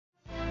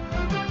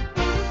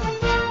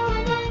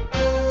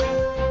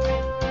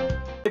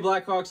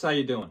Blackhawks, how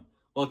you doing?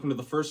 Welcome to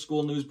the first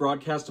school news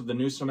broadcast of the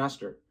new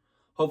semester.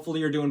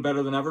 Hopefully you're doing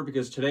better than ever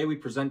because today we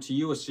present to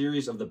you a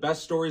series of the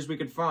best stories we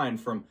could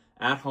find from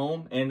at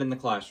home and in the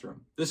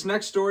classroom. This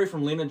next story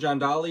from Lena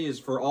Jandali is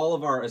for all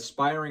of our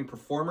aspiring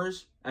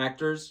performers,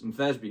 actors, and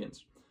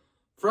thespians.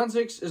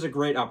 Forensics is a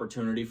great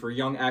opportunity for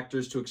young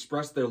actors to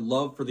express their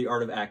love for the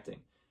art of acting.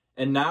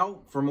 And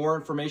now, for more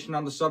information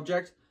on the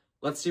subject,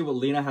 let's see what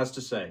Lena has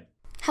to say.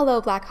 Hello,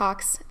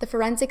 Blackhawks. The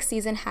forensics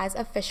season has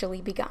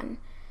officially begun.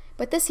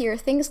 But this year,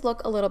 things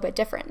look a little bit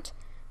different.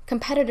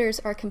 Competitors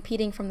are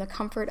competing from the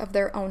comfort of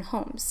their own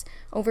homes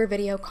over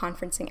video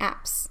conferencing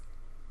apps.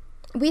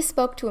 We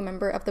spoke to a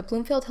member of the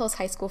Bloomfield Hills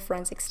High School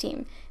forensics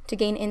team to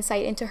gain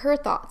insight into her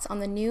thoughts on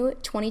the new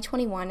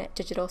 2021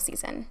 digital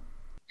season.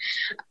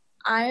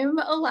 I'm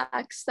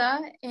Alexa,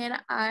 and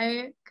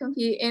I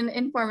compete in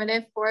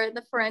informative for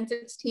the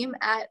forensics team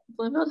at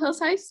Bloomfield Hills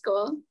High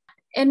School.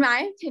 In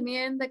my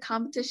opinion, the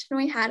competition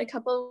we had a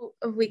couple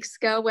of weeks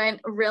ago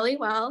went really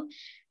well.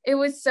 It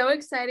was so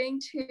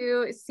exciting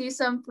to see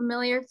some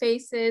familiar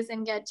faces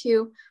and get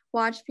to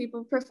watch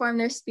people perform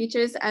their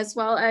speeches, as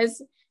well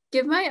as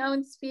give my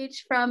own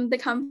speech from the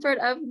comfort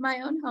of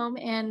my own home.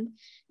 And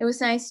it was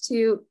nice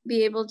to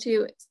be able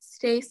to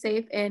stay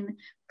safe and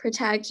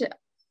protect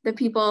the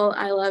people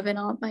I love and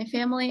all of my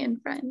family and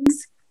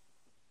friends.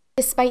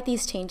 Despite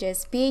these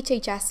changes,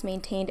 BHHS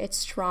maintained its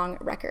strong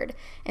record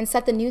and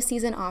set the new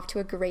season off to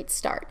a great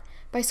start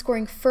by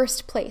scoring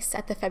first place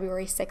at the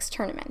February 6th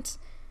tournament.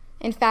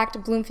 In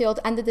fact, Bloomfield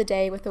ended the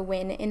day with a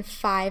win in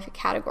 5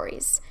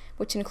 categories,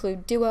 which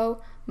include duo,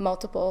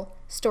 multiple,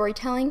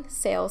 storytelling,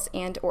 sales,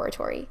 and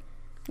oratory.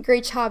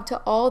 Great job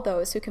to all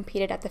those who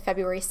competed at the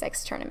February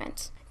 6th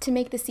tournament. To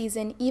make the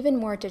season even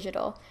more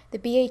digital, the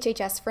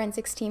BHHS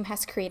Forensics team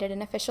has created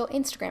an official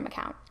Instagram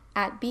account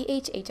at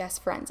BHHS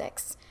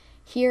Forensics.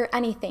 Here,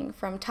 anything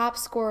from top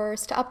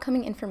scorers to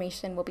upcoming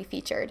information will be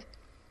featured.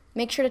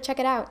 Make sure to check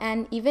it out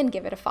and even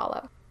give it a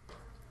follow.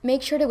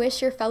 Make sure to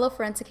wish your fellow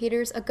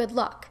forensicators a good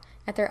luck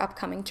at their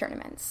upcoming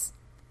tournaments.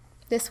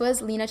 This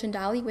was Lena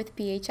Jandali with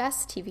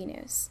BHS-TV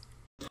News.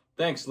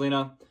 Thanks,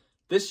 Lena.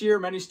 This year,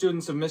 many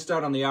students have missed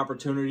out on the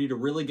opportunity to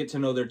really get to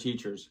know their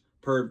teachers,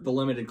 per the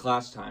limited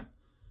class time.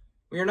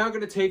 We are now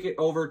going to take it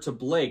over to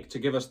Blake to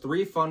give us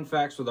 3 fun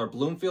facts with our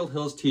Bloomfield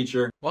Hills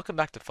teacher. Welcome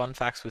back to Fun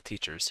Facts with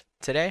Teachers.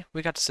 Today,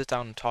 we got to sit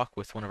down and talk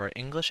with one of our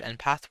English and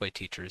Pathway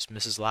teachers,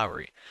 Mrs.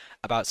 Lowry,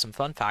 about some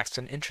fun facts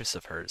and interests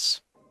of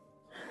hers.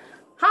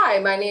 Hi,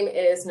 my name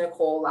is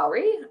Nicole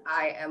Lowry.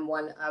 I am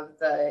one of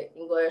the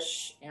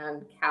English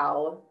and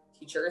Cal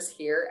teachers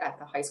here at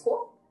the high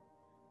school.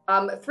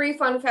 3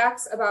 fun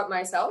facts about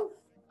myself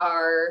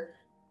are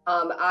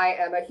I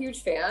am a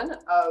huge fan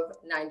of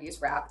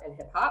 90s rap and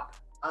hip hop.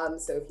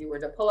 So if you were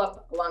to pull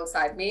up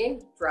alongside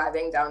me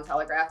driving down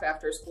Telegraph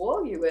after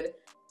school, you would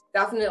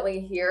definitely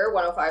hear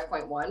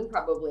 105.1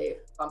 probably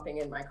bumping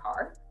in my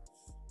car.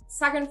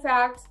 Second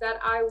fact that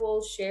I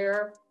will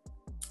share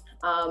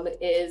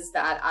is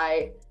that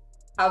I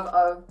have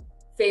a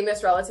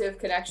famous relative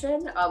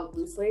connection,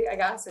 loosely, I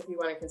guess, if you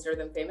want to consider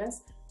them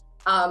famous.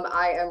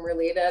 I am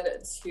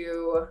related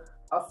to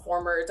a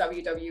former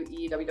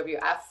WWE,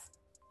 WWF,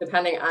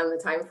 depending on the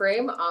time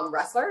frame,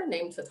 wrestler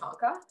named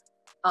Tatanka.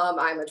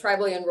 I'm a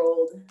tribally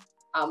enrolled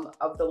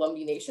of the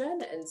Lumbee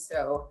Nation, and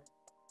so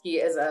he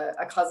is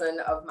a cousin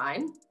of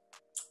mine.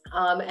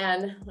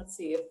 And let's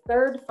see, a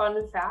third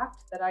fun fact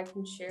that I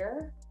can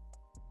share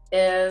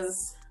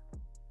is,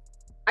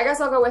 I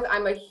guess I'll go with,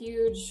 I'm a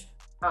huge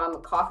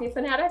coffee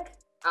fanatic.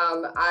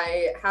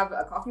 I have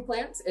a coffee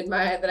plant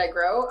that I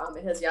grow.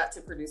 It has yet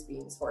to produce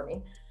beans for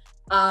me.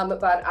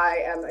 But I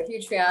am a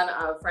huge fan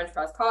of French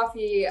press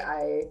coffee.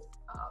 I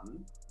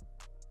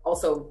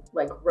also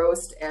like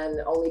roast and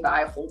only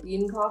buy whole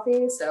bean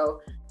coffee. So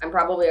I'm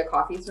probably a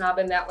coffee snob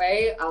in that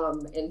way,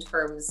 in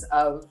terms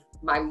of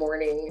my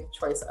morning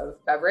choice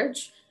of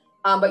beverage.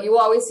 But you will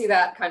always see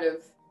that kind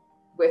of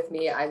with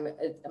me. I'm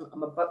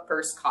a butt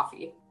first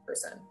coffee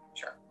person,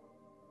 sure.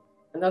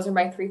 And those are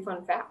my 3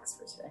 fun facts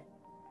for today.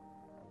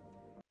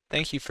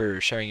 Thank you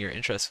for sharing your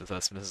interests with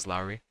us, Mrs.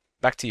 Lowry.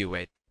 Back to you,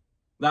 Wade.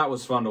 That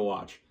was fun to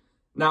watch.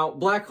 Now,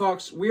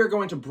 Blackhawks, we are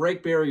going to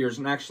break barriers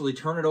and actually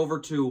turn it over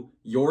to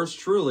yours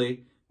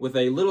truly with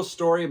a little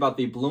story about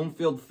the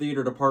Bloomfield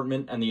Theater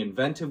Department and the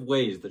inventive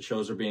ways that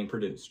shows are being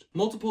produced.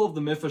 Multiple of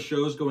the MIFA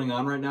shows going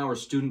on right now are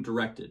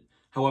student-directed.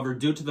 However,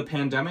 due to the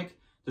pandemic,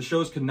 the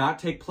shows could not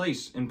take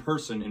place in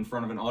person in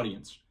front of an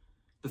audience.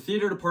 The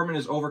theater department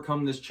has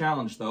overcome this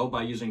challenge, though,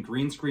 by using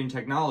green screen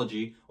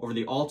technology over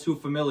the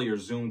all-too-familiar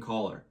Zoom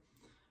caller.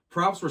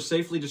 Props were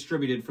safely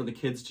distributed for the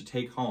kids to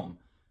take home,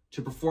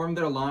 to perform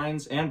their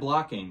lines and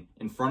blocking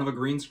in front of a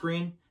green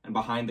screen and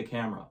behind the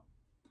camera.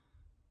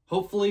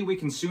 Hopefully, we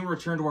can soon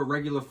return to our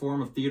regular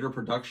form of theater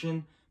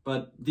production,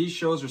 but these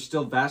shows are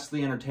still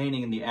vastly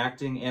entertaining in the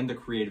acting and the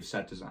creative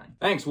set design.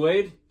 Thanks,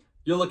 Wade.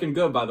 You're looking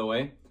good, by the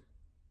way.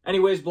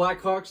 Anyways,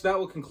 Blackhawks, that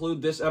will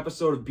conclude this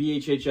episode of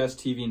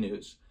BHS-TV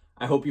News.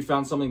 I hope you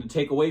found something to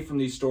take away from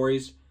these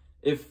stories,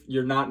 if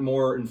you're not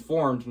more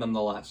informed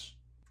nonetheless.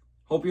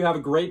 Hope you have a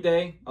great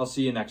day. I'll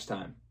see you next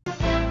time.